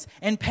meekness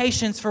and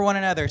patience for one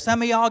another.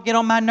 Some of y'all get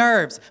on my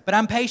nerves, but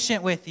I'm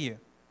patient with you.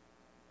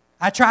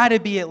 I try to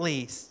be at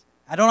least.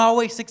 I don't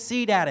always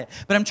succeed at it,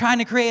 but I'm trying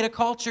to create a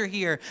culture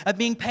here of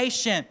being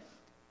patient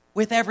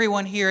with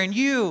everyone here. And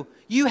you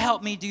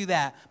help me do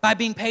that by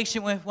being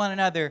patient with one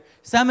another.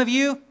 Some of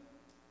you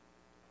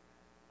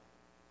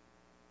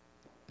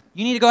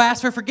need to go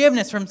ask for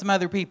forgiveness from some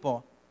other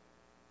people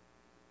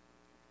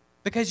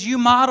because you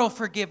model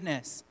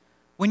forgiveness.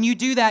 When you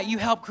do that, you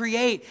help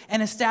create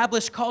and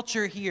establish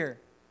culture here.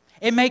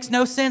 It makes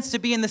no sense to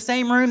be in the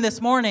same room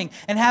this morning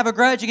and have a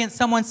grudge against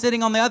someone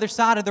sitting on the other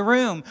side of the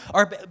room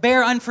or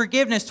bear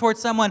unforgiveness towards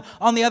someone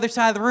on the other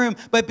side of the room,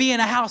 but be in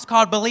a house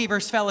called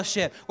Believers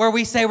Fellowship where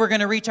we say we're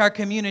going to reach our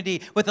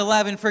community with the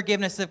love and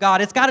forgiveness of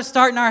God. It's got to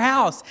start in our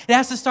house. It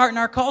has to start in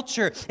our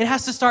culture. It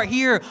has to start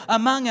here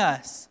among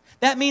us.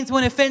 That means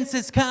when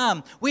offenses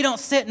come, we don't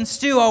sit and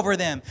stew over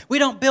them. We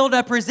don't build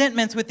up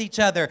resentments with each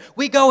other.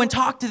 We go and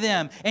talk to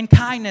them in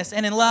kindness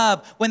and in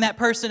love when that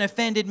person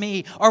offended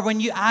me or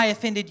when I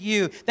offended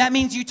you. That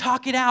means you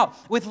talk it out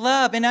with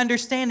love and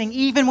understanding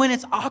even when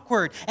it's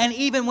awkward and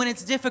even when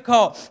it's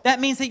difficult. That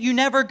means that you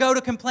never go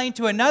to complain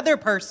to another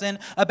person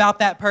about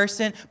that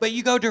person, but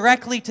you go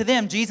directly to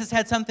them. Jesus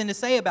had something to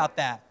say about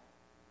that.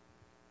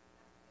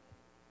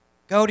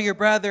 Go to your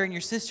brother and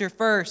your sister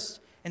first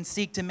and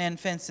seek to mend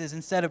fences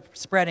instead of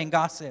spreading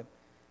gossip,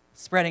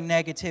 spreading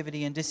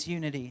negativity and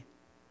disunity.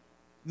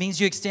 It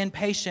means you extend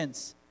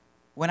patience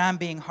when I'm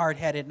being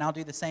hard-headed, and I'll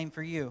do the same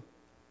for you.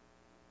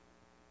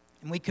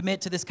 And we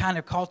commit to this kind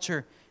of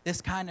culture, this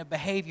kind of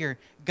behavior.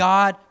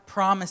 God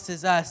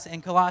promises us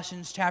in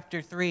Colossians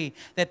chapter 3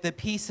 that the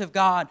peace of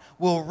God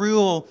will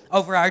rule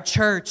over our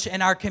church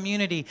and our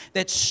community,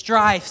 that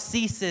strife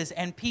ceases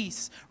and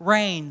peace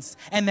reigns,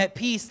 and that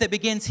peace that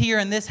begins here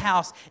in this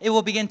house, it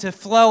will begin to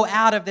flow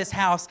out of this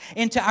house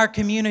into our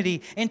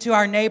community, into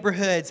our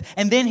neighborhoods.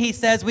 And then he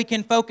says we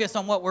can focus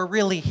on what we're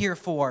really here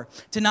for,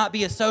 to not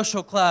be a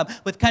social club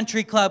with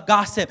country club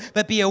gossip,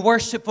 but be a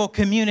worshipful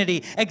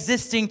community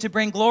existing to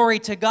bring glory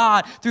to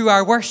God through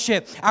our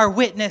worship, our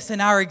witness,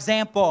 and our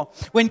example.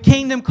 When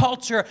kingdom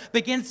culture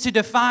begins to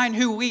define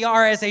who we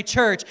are as a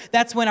church,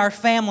 that's when our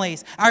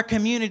families, our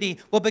community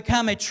will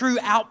become a true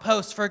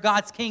outpost for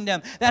God's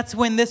kingdom. That's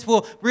when this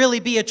will really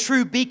be a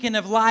true beacon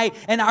of light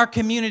in our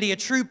community, a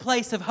true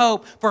place of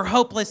hope for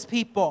hopeless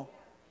people.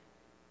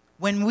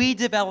 When we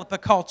develop a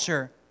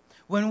culture,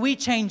 when we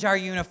change our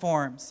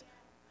uniforms,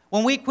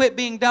 when we quit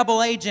being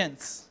double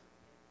agents,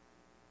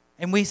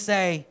 and we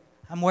say,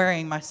 I'm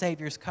wearing my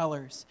Savior's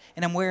colors,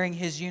 and I'm wearing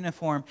His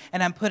uniform,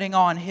 and I'm putting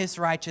on His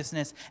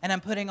righteousness, and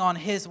I'm putting on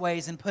His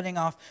ways and putting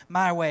off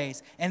my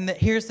ways. And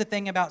here's the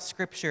thing about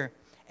Scripture.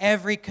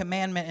 Every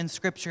commandment in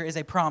Scripture is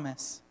a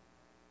promise.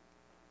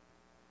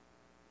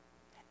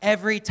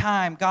 Every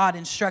time God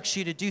instructs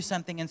you to do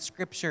something in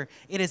Scripture,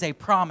 it is a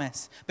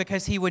promise,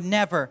 because He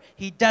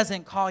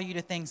doesn't call you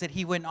to things that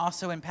He wouldn't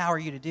also empower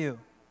you to do.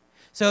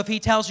 So if he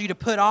tells you to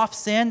put off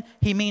sin,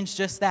 he means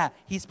just that.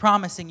 He's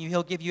promising you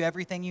he'll give you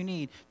everything you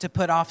need to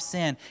put off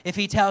sin. If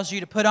he tells you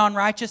to put on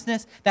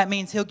righteousness, that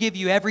means he'll give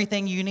you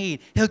everything you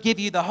need. He'll give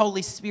you the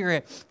Holy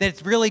Spirit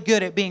that's really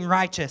good at being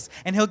righteous.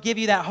 And he'll give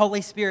you that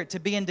Holy Spirit to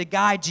begin to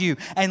guide you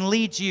and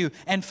lead you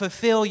and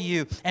fulfill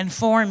you and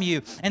form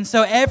you. And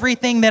so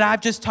everything that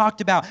I've just talked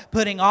about,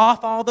 putting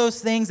off all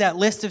those things, that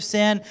list of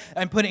sin,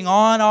 and putting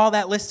on all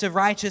that list of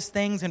righteous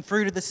things and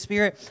fruit of the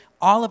Spirit,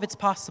 all of it's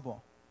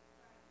possible.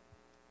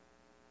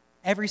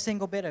 Every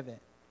single bit of it.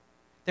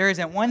 There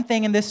isn't one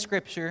thing in this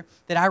scripture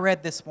that I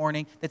read this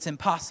morning that's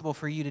impossible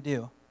for you to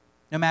do.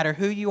 No matter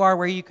who you are,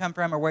 where you come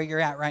from, or where you're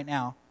at right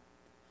now.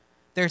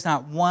 There's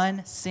not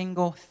one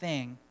single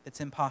thing that's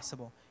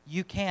impossible.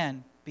 You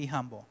can be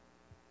humble.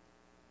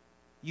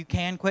 You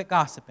can quit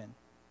gossiping.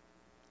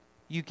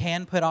 You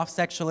can put off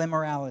sexual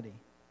immorality.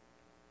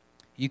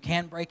 You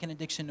can break an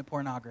addiction to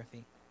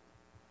pornography.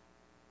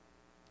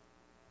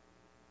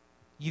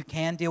 You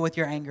can deal with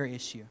your anger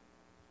issue.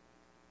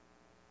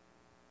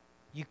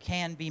 You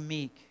can be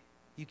meek.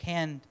 You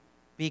can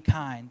be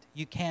kind.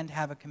 You can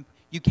have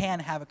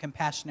a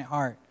compassionate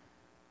heart.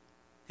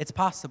 It's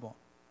possible.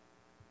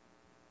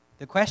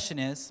 The question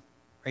is,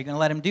 are you going to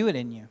let him do it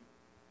in you?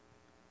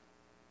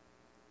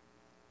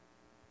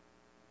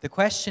 The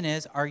question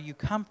is, are you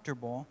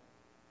comfortable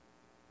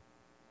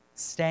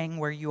staying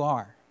where you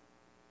are?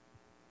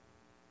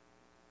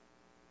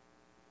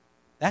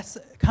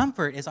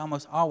 Comfort is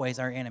almost always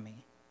our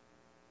enemy.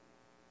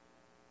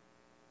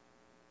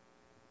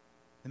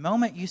 The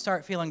moment you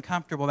start feeling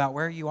comfortable about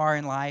where you are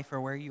in life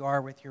or where you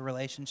are with your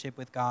relationship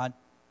with God,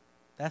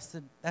 that's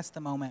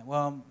the moment.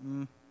 Well,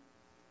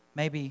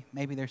 maybe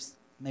there's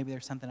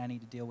something I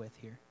need to deal with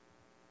here.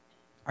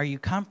 Are you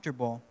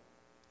comfortable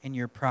in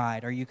your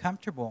pride? Are you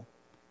comfortable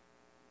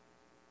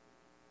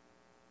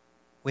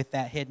with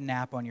that hidden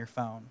app on your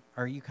phone?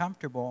 Are you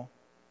comfortable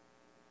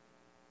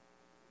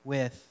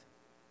with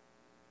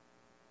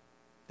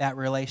that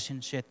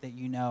relationship that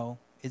you know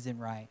isn't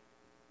right?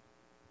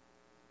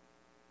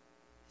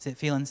 Is it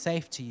feeling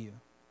safe to you?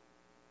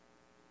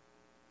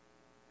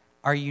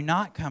 Are you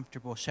not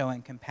comfortable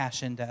showing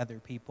compassion to other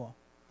people?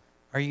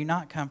 Are you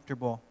not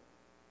comfortable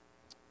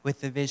with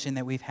the vision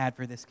that we've had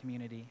for this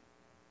community?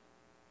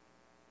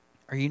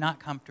 Are you not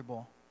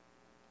comfortable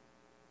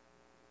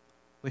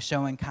with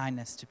showing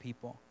kindness to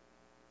people?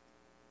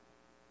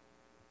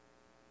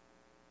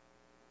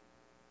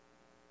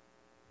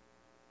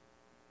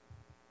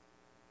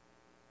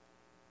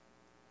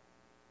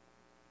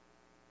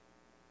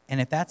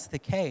 And if that's the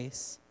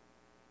case,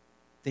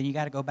 then you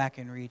got to go back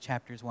and read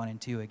chapters 1 and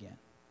 2 again.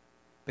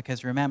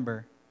 Because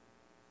remember,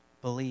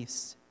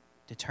 beliefs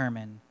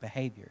determine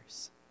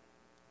behaviors.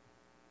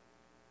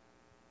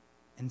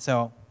 And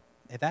so,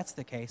 if that's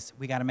the case,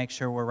 we got to make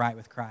sure we're right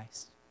with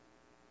Christ.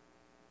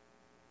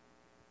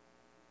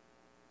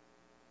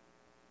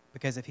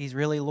 Because if he's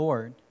really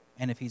Lord,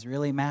 and if he's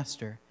really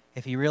Master,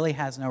 if he really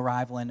has no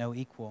rival and no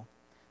equal,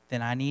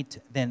 then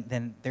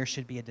then there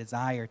should be a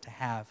desire to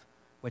have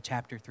what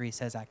chapter 3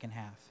 says I can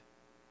have.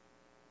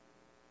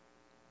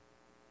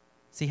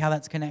 See how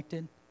that's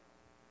connected?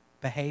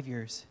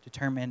 Behaviors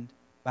determined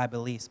by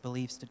beliefs.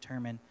 Beliefs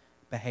determine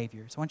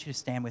behaviors. I want you to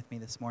stand with me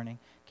this morning.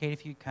 Kate,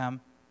 if you'd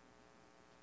come.